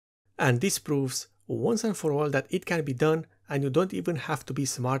And this proves once and for all that it can be done and you don't even have to be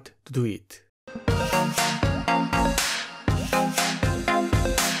smart to do it.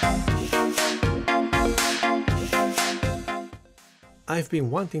 I've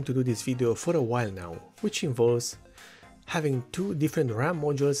been wanting to do this video for a while now, which involves having two different RAM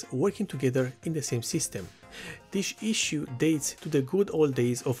modules working together in the same system. This issue dates to the good old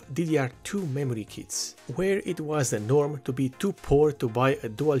days of DDR2 memory kits, where it was the norm to be too poor to buy a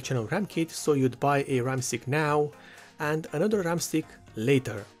dual channel RAM kit, so you'd buy a RAM stick now and another RAM stick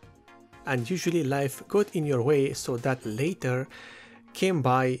later. And usually life got in your way, so that later came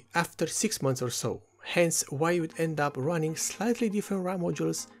by after 6 months or so. Hence why you would end up running slightly different RAM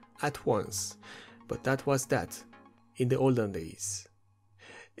modules at once. But that was that in the olden days.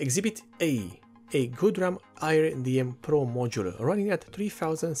 Exhibit A good RAM IRDM Pro module running at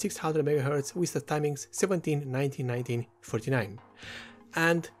 3600 MHz with the timings 17, 19, 19, 49.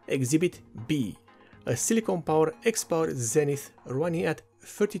 And Exhibit B, a Silicon Power X-Power Zenith running at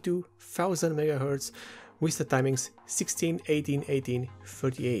 32,000 MHz with the timings 16, 18, 18,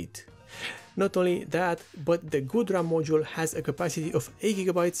 38. Not only that, but the good RAM module has a capacity of 8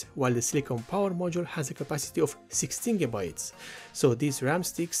 GB while the Silicon Power module has a capacity of 16 GB. So these RAM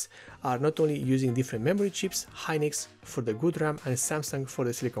sticks are not only using different memory chips, Hynix for the good RAM and Samsung for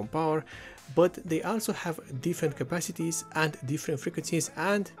the Silicon Power, but they also have different capacities and different frequencies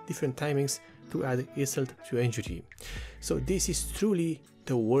and different timings to add insult to injury. So this is truly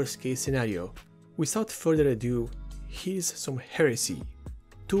the worst case scenario. Without further ado, here's some heresy.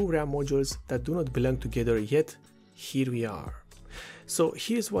 Two RAM modules that do not belong together yet, here we are. So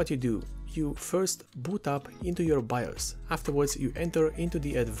here's what you do. You first boot up into your BIOS. Afterwards you enter into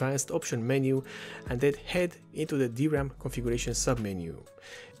the advanced option menu and then head into the DRAM configuration submenu.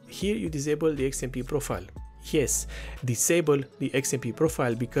 Here you disable the XMP profile. Yes, disable the XMP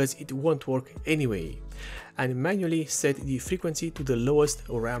profile because it won't work anyway. And manually set the frequency to the lowest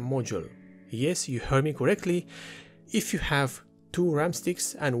RAM module. Yes, you heard me correctly. If you have two RAM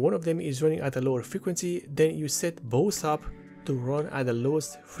sticks and one of them is running at a lower frequency, then you set both up to run at the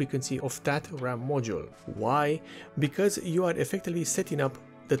lowest frequency of that RAM module. Why? Because you are effectively setting up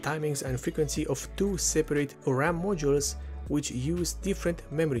the timings and frequency of two separate RAM modules which use different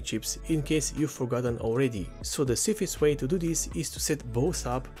memory chips in case you've forgotten already. So the safest way to do this is to set both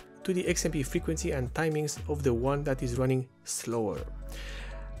up to the XMP frequency and timings of the one that is running slower.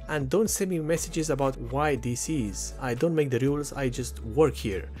 And don't send me messages about why this is. I don't make the rules, I just work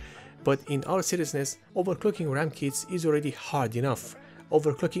here. But in all seriousness, overclocking RAM kits is already hard enough.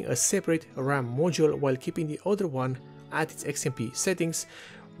 Overclocking a separate RAM module while keeping the other one at its XMP settings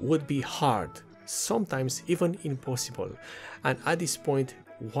would be hard, sometimes even impossible. And at this point,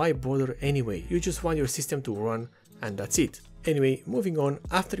 why bother anyway? You just want your system to run and that's it. Anyway, moving on,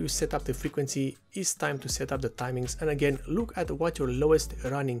 after you set up the frequency, it's time to set up the timings, and again look at what your lowest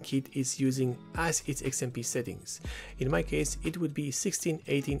running kit is using as its XMP settings. In my case it would be 16,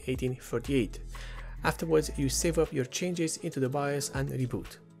 18, 18, 38. Afterwards you save up your changes into the BIOS and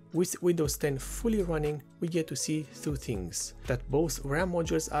reboot. With Windows 10 fully running, we get to see two things: that both RAM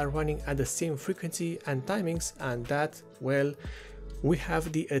modules are running at the same frequency and timings, and that, well, we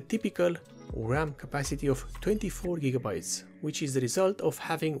have the typical RAM capacity of 24 GB, which is the result of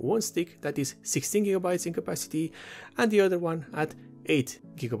having one stick that is 16 GB in capacity and the other one at 8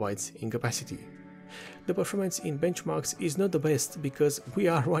 GB in capacity. The performance in benchmarks is not the best because we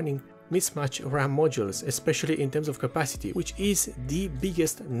are running mismatched RAM modules, especially in terms of capacity, which is the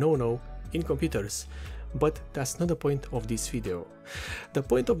biggest no-no in computers. But that's not the point of this video. The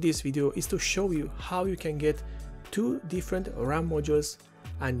point of this video is to show you how you can get two different RAM modules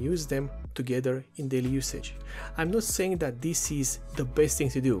and use them together in daily usage. I'm not saying that this is the best thing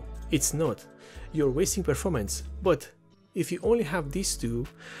to do. It's not. You're wasting performance. But if you only have these two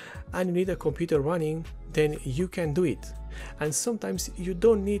and you need a computer running, then you can do it. And sometimes you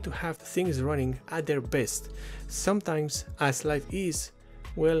don't need to have things running at their best. Sometimes, as life is,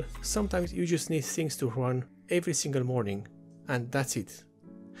 well, sometimes you just need things to run every single morning, and that's it.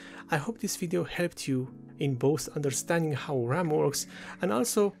 I hope this video helped you in both understanding how RAM works and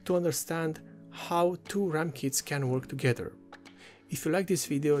also to understand how two RAM kits can work together. If you like this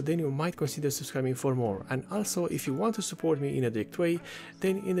video, then you might consider subscribing for more, and also if you want to support me in a direct way,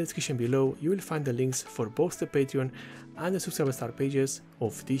 then in the description below you will find the links for both the Patreon and the subscriber star pages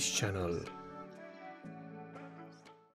of this channel.